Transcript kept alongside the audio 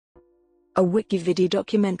a WikiVidi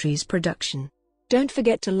documentaries production. Don't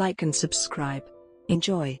forget to like and subscribe.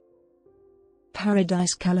 Enjoy.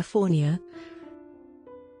 Paradise, California.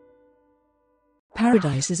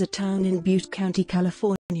 Paradise is a town in Butte County,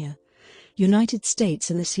 California, United States,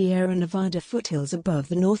 in the Sierra Nevada foothills above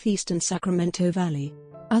the northeastern Sacramento Valley.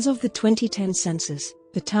 As of the 2010 census,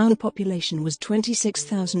 the town population was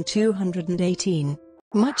 26,218.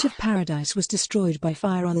 Much of Paradise was destroyed by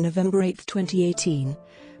fire on November 8, 2018,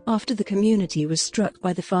 after the community was struck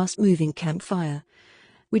by the fast-moving Camp Fire,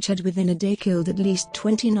 which had within a day killed at least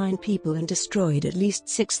 29 people and destroyed at least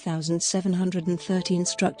 6,713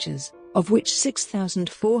 structures, of which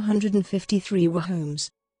 6,453 were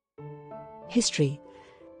homes. History.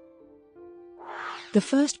 The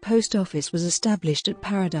first post office was established at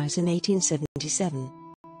Paradise in 1877.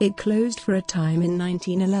 It closed for a time in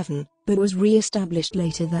 1911, but was re-established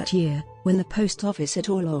later that year, when the post office at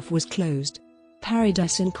Orloff was closed.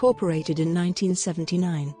 Paradise incorporated in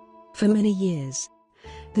 1979. For many years,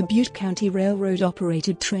 the Butte County Railroad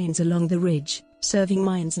operated trains along the ridge, serving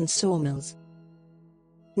mines and sawmills.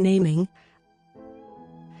 Naming.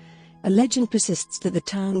 A legend persists that the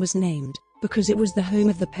town was named because it was the home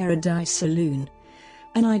of the Paradise Saloon,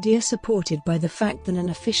 an idea supported by the fact that an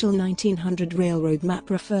official 1900 railroad map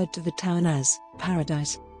referred to the town as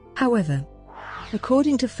Paradise. However,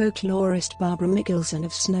 according to folklorist Barbara Mickelson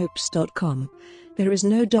of Snopes.com, there is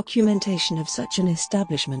no documentation of such an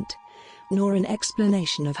establishment, nor an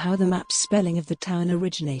explanation of how the map's spelling of the town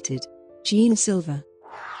originated. Gene Silver,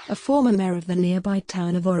 a former mayor of the nearby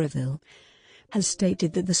town of Oroville, has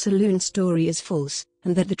stated that the saloon story is false,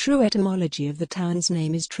 and that the true etymology of the town's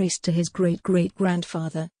name is traced to his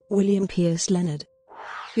great-great-grandfather, William Pierce Leonard,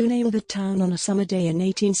 who named the town on a summer day in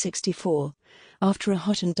 1864, after a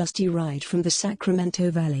hot and dusty ride from the Sacramento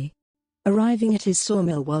Valley. Arriving at his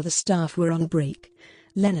sawmill while the staff were on break,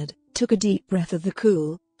 Leonard took a deep breath of the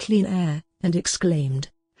cool, clean air, and exclaimed,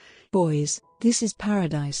 "Boys, this is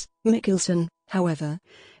paradise." Mickelson, however,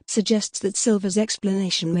 suggests that Silver's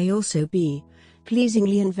explanation may also be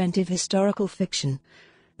pleasingly inventive historical fiction,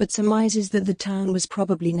 but surmises that the town was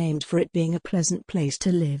probably named for it being a pleasant place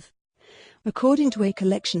to live. According to a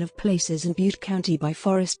collection of places in Butte County by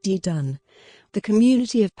Forrest D. Dunn, the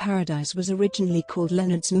community of Paradise was originally called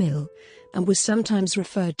Leonard's Mill, and was sometimes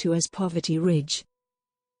referred to as Poverty Ridge.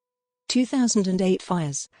 2008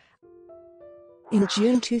 fires. In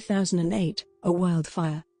June 2008, a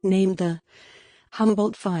wildfire, named the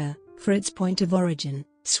Humboldt Fire, for its point of origin,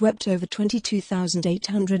 swept over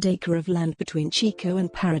 22,800 acres of land between Chico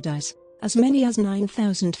and Paradise. As many as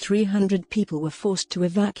 9,300 people were forced to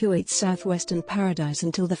evacuate southwestern Paradise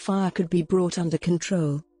until the fire could be brought under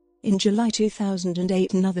control. In July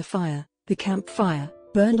 2008, another fire, the Camp Fire,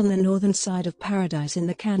 burned on the northern side of Paradise in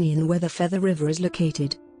the canyon where the Feather River is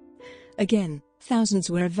located. Again,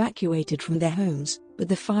 thousands were evacuated from their homes, but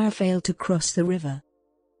the fire failed to cross the river.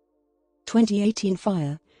 2018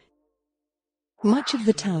 fire. Much of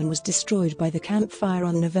the town was destroyed by the Camp Fire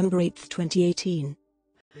on November 8, 2018.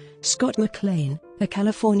 Scott McLean, a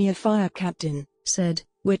California fire captain, said,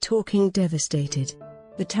 "We're talking devastated.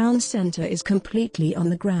 The town center is completely on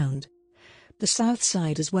the ground. The south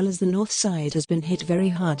side as well as the north side has been hit very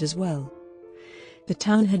hard as well." The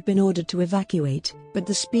town had been ordered to evacuate, but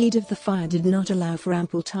the speed of the fire did not allow for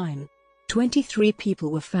ample time. 23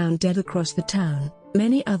 people were found dead across the town,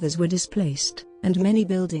 many others were displaced, and many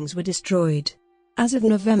buildings were destroyed. As of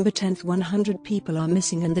November 10, 100 people are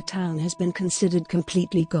missing and the town has been considered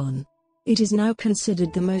completely gone. It is now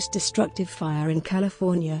considered the most destructive fire in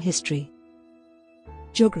California history.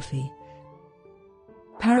 Geography.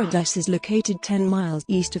 Paradise is located 10 miles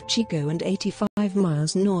east of Chico and 85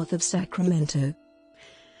 miles north of Sacramento.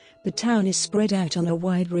 The town is spread out on a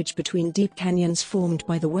wide ridge between deep canyons formed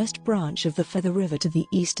by the west branch of the Feather River to the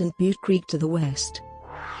east and Butte Creek to the west.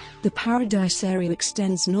 The Paradise area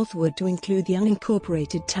extends northward to include the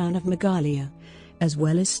unincorporated town of Magalia, as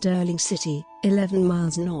well as Sterling City, 11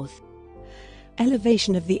 miles north.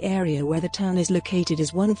 Elevation of the area where the town is located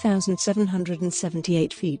is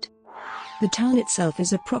 1,778 feet. The town itself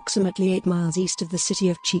is approximately 8 miles east of the city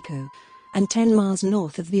of Chico, and 10 miles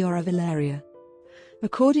north of the Oroville area.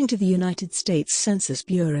 According to the United States Census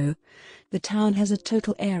Bureau, the town has a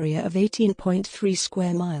total area of 18.3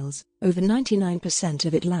 square miles, over 99%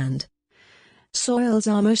 of it land. Soils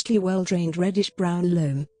are mostly well-drained reddish-brown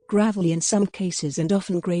loam, gravelly in some cases and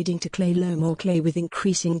often grading to clay loam or clay with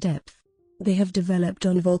increasing depth. They have developed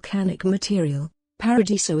on volcanic material.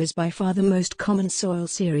 Paradiso is by far the most common soil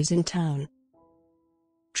series in town.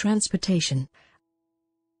 Transportation.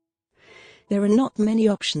 There are not many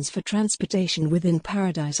options for transportation within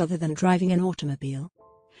Paradise other than driving an automobile.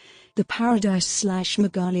 The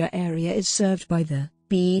Paradise/Magalia area is served by the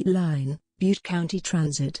B Line, Butte County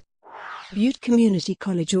Transit. Butte Community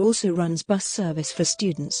College also runs bus service for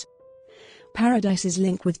students. Paradise's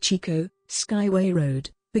link with Chico, Skyway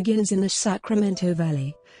Road, begins in the Sacramento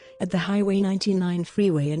Valley, at the Highway 99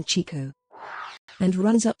 freeway in Chico, and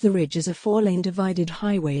runs up the ridge as a 4-lane divided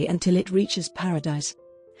highway until it reaches Paradise.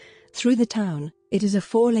 Through the town, it is a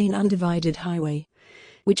 4-lane undivided highway,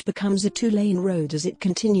 which becomes a 2-lane road as it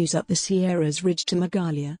continues up the Sierras Ridge to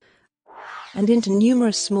Magalia, and into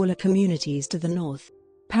numerous smaller communities to the north.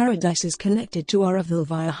 Paradise is connected to Oroville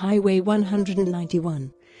via Highway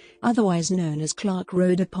 191, otherwise known as Clark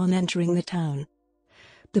Road upon entering the town.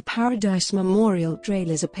 The Paradise Memorial Trail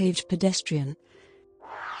is a paved pedestrian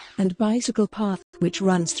and bicycle path which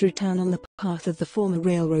runs through town on the path of the former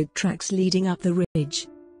railroad tracks leading up the ridge.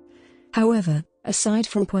 However, aside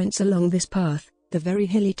from points along this path, the very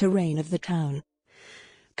hilly terrain of the town,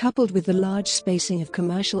 coupled with the large spacing of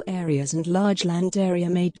commercial areas and large land area,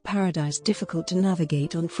 made Paradise difficult to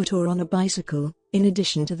navigate on foot or on a bicycle. In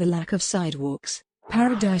addition to the lack of sidewalks,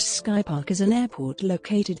 Paradise Skypark is an airport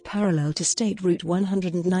located parallel to State Route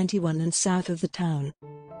 191 and south of the town.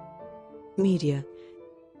 Media.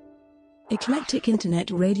 Eclectic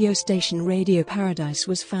internet radio station Radio Paradise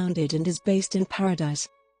was founded and is based in Paradise.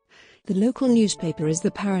 The local newspaper is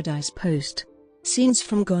the Paradise Post. Scenes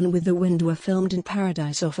from Gone with the Wind were filmed in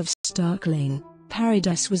Paradise off of Stark Lane.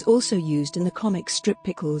 Paradise was also used in the comic strip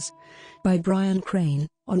Pickles by Brian Crane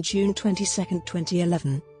on June 22,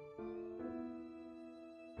 2011.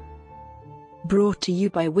 Brought to you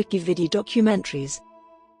by WikiVidi Documentaries.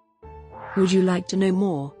 Would you like to know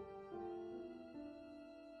more?